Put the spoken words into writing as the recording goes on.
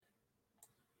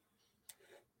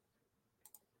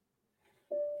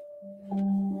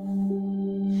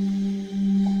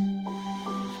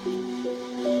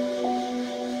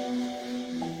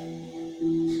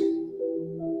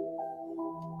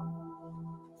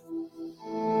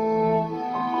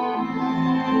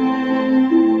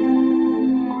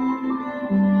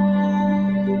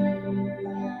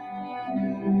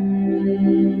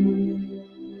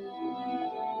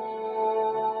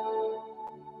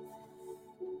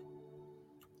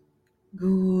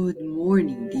Good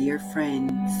morning, dear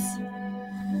friends.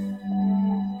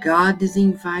 God is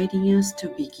inviting us to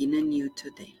begin anew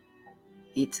today.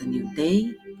 It's a new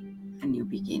day, a new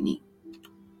beginning.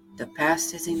 The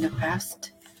past is in the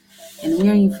past, and we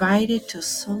are invited to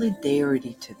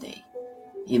solidarity today.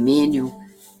 Emmanuel,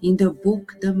 in the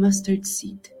book The Mustard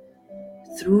Seed,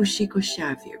 through Chico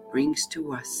Xavier, brings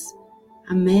to us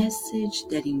a message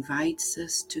that invites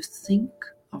us to think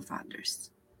of others.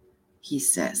 He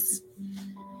says,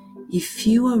 if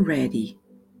you already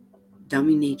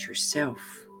dominate yourself,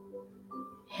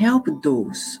 help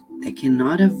those that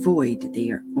cannot avoid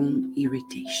their own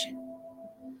irritation.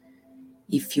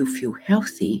 If you feel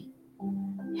healthy,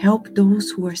 help those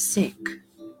who are sick.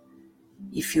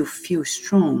 If you feel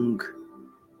strong,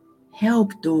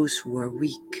 help those who are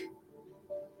weak.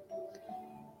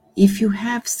 If you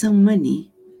have some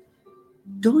money,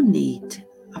 donate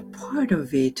a part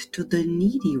of it to the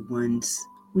needy ones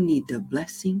who need the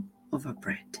blessing of a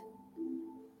bread.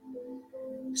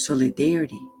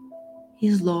 Solidarity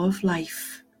is law of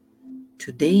life.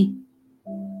 Today,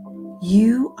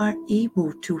 you are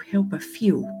able to help a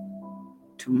few.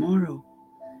 Tomorrow,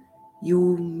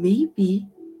 you may be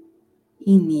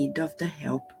in need of the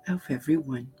help of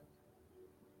everyone.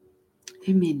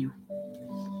 Emmanuel.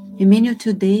 Emmanuel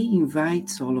today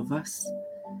invites all of us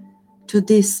to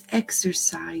this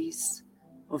exercise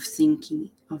of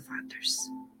thinking of others.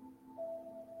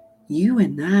 You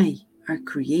and I are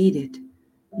created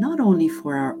not only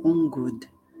for our own good,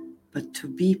 but to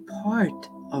be part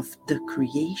of the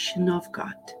creation of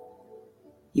God.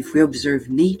 If we observe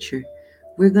nature,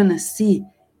 we're going to see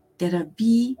that a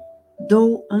bee,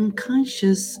 though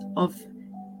unconscious of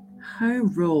her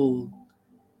role,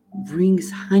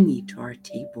 brings honey to our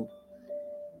table.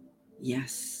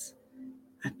 Yes,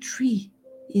 a tree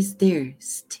is there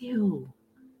still,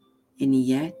 and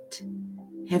yet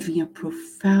having a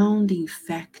profound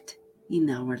effect in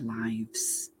our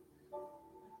lives.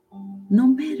 No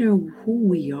matter who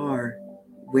we are,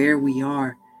 where we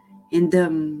are, and the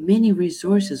many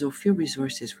resources or few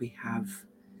resources we have,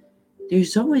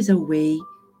 there's always a way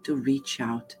to reach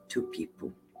out to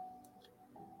people.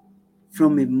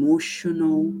 From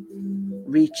emotional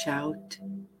reach out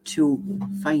to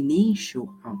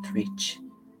financial outreach.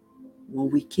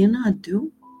 What we cannot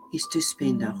do is to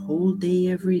spend a whole day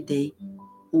every day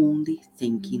only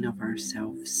thinking of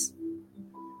ourselves.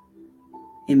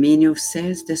 Emmanuel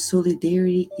says that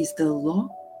solidarity is the law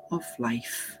of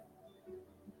life,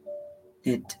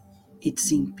 that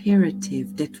it's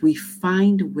imperative that we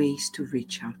find ways to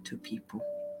reach out to people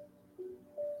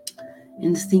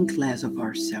and think less of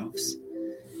ourselves.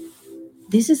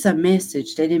 This is a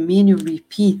message that Emmanuel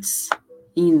repeats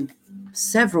in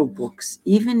several books,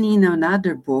 even in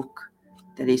another book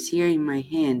that is here in my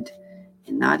hand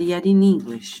and not yet in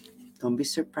English. Don't be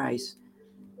surprised.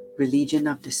 Religion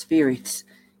of the Spirits,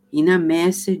 in a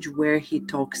message where he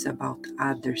talks about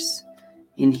others,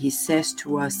 and he says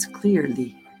to us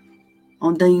clearly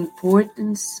on the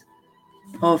importance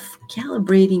of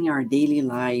calibrating our daily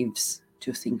lives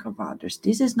to think of others.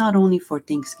 This is not only for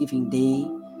Thanksgiving Day,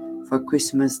 for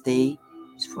Christmas Day,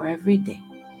 it's for every day.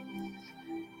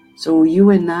 So you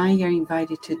and I are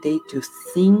invited today to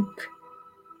think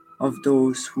of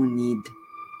those who need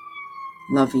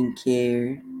loving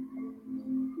care,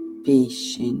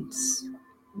 patience,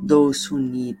 those who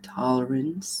need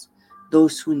tolerance,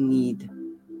 those who need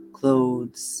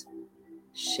clothes,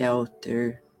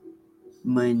 shelter,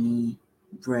 money,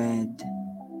 bread.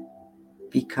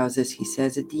 Because as he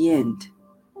says at the end,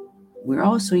 we're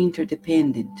also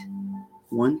interdependent.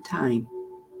 One time,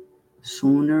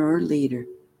 sooner or later,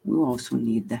 we also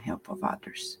need the help of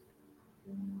others.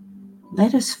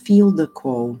 Let us feel the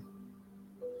call,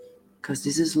 because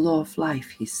this is law of life,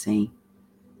 he's saying.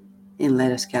 And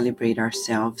let us calibrate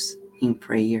ourselves in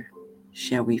prayer.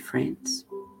 Shall we, friends?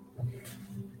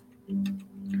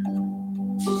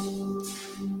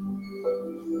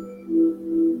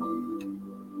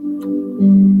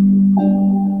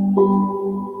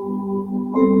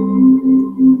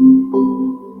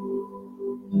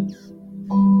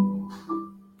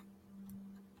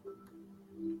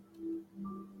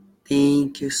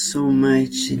 Thank you so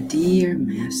much, dear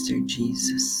Master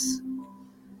Jesus.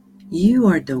 You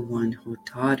are the one who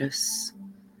taught us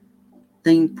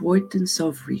the importance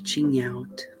of reaching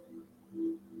out,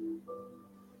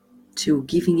 to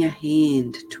giving a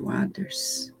hand to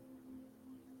others,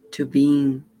 to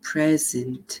being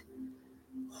present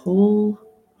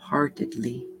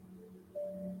wholeheartedly.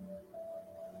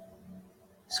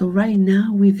 So right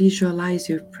now we visualize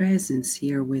your presence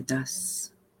here with us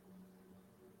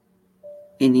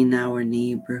and in our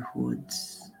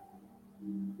neighborhoods.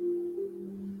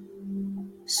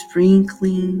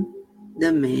 sprinkling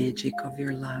the magic of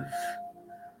your love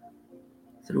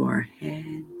through our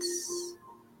heads,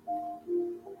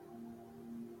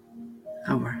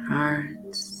 our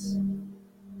hearts,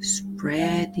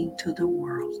 spreading to the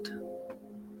world.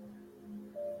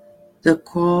 The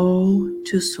call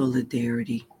to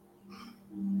solidarity,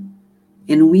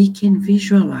 and we can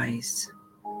visualize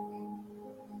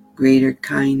greater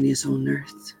kindness on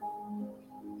earth,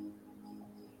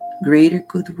 greater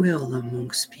goodwill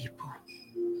amongst people,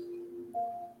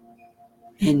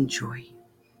 and joy,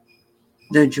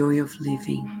 the joy of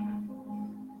living,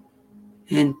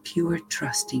 and pure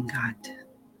trust in God.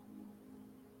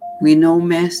 We know,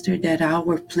 Master, that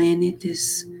our planet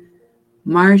is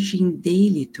marching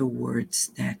daily towards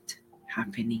that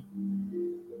happening,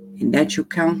 and that you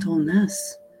count on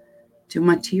us to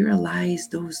materialize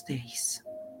those days.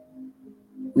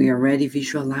 We already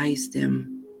visualize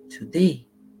them today,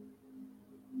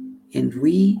 and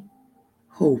we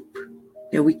hope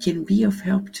that we can be of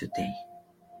help today,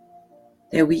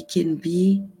 that we can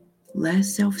be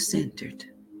less self-centered,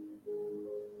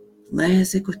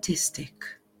 less egotistic,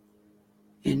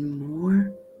 and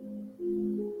more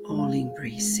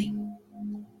all-embracing.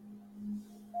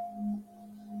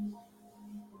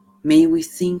 May we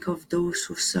think of those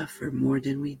who suffer more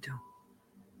than we do,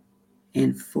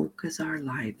 and focus our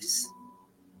lives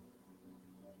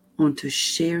onto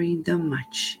sharing the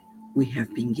much we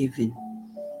have been given.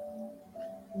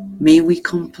 May we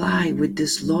comply with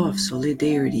this law of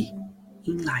solidarity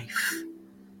in life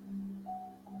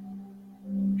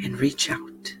and reach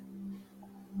out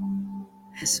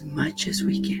as much as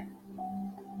we can.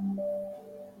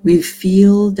 We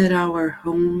feel that our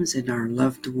homes and our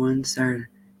loved ones are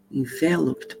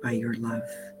enveloped by your love.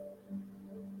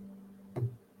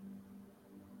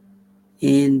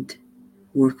 And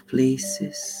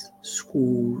workplaces,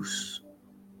 schools,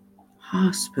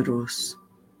 hospitals,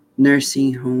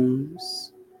 nursing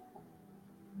homes,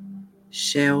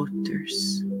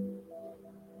 shelters,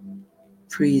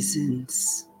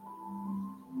 prisons,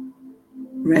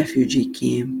 refugee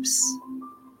camps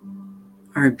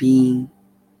are being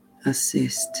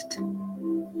assisted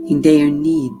in their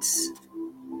needs.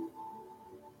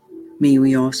 May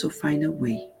we also find a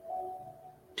way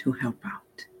to help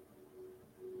out.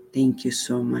 Thank you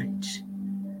so much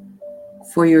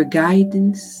for your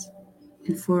guidance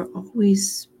and for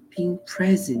always being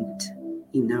present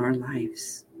in our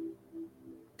lives.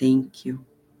 Thank you.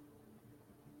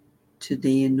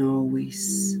 Today and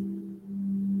always,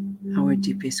 our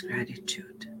deepest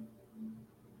gratitude.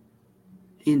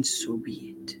 And so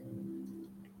be it.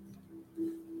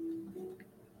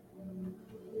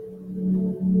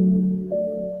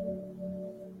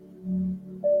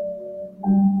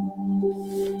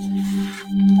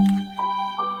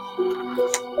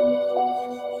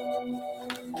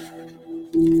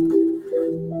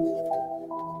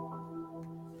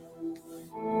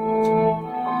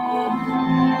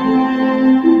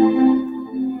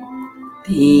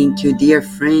 Thank you, dear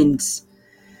friends,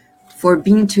 for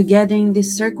being together in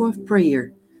this circle of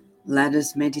prayer. Let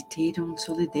us meditate on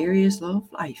Solidarity's law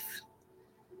of life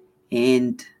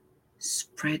and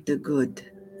spread the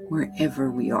good wherever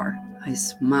we are. A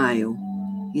smile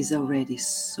is already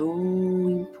so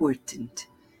important.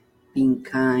 Being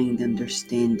kind,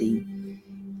 understanding,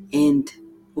 and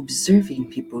observing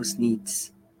people's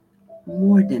needs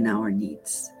more than our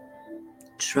needs.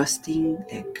 Trusting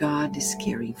that God is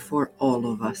caring for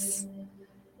all of us.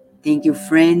 Thank you,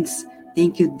 friends.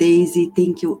 Thank you, Daisy.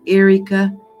 Thank you,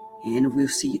 Erica. And we'll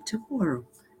see you tomorrow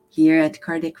here at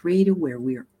Kardec Radio, where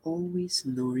we are always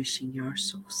nourishing our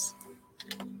souls.